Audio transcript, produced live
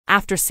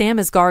After Sam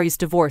Asghari's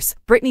divorce,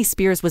 Britney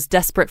Spears was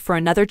desperate for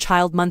another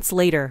child months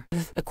later.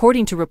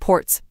 According to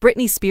reports,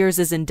 Britney Spears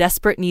is in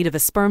desperate need of a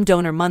sperm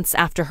donor months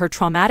after her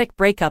traumatic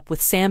breakup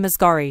with Sam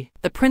Asghari.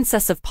 The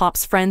Princess of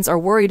Pop's friends are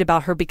worried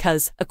about her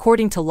because,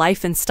 according to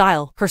Life and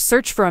Style, her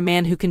search for a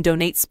man who can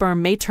donate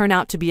sperm may turn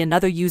out to be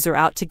another user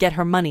out to get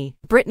her money.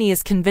 Britney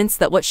is convinced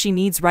that what she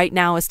needs right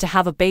now is to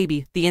have a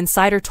baby, the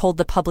insider told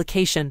the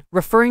publication,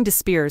 referring to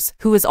Spears,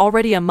 who is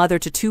already a mother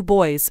to 2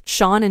 boys,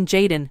 Sean and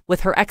Jaden,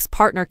 with her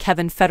ex-partner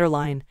Kevin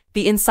Federline.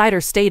 The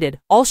insider stated,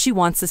 all she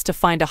wants is to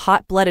find a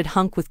hot-blooded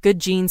hunk with good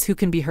genes who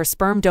can be her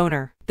sperm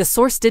donor. The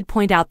source did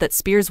point out that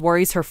Spears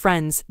worries her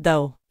friends,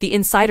 though. The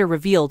insider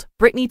revealed,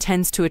 Britney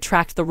tends to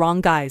attract the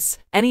wrong guys.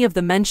 Any of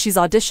the men she's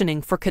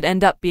auditioning for could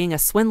end up being a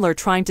swindler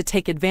trying to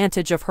take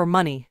advantage of her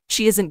money.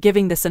 She isn't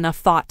giving this enough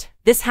thought.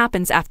 This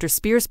happens after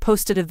Spears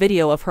posted a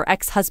video of her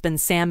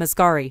ex-husband Sam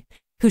Asghari,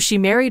 who she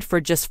married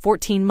for just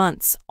 14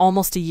 months,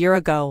 almost a year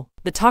ago.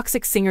 The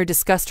toxic singer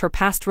discussed her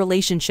past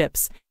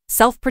relationships,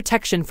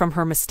 self-protection from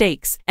her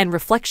mistakes, and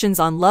reflections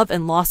on love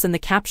and loss in the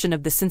caption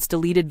of the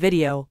since-deleted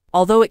video.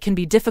 Although it can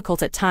be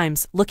difficult at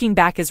times, looking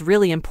back is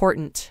really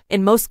important.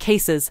 In most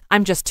cases,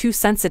 I'm just too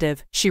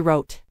sensitive, she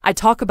wrote. I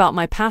talk about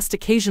my past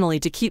occasionally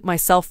to keep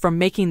myself from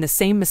making the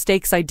same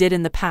mistakes I did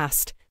in the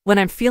past. When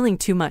I'm feeling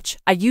too much,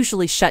 I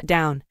usually shut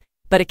down.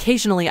 But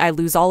occasionally I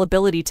lose all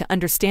ability to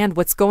understand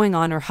what's going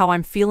on or how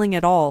I'm feeling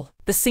at all.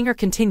 The singer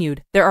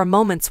continued, there are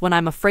moments when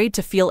I'm afraid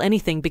to feel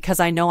anything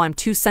because I know I'm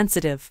too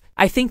sensitive.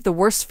 I think the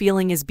worst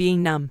feeling is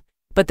being numb.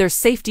 But there's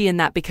safety in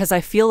that because I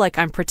feel like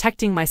I'm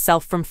protecting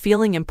myself from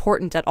feeling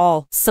important at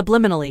all,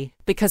 subliminally,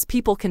 because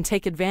people can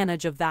take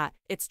advantage of that.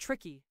 It's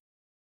tricky.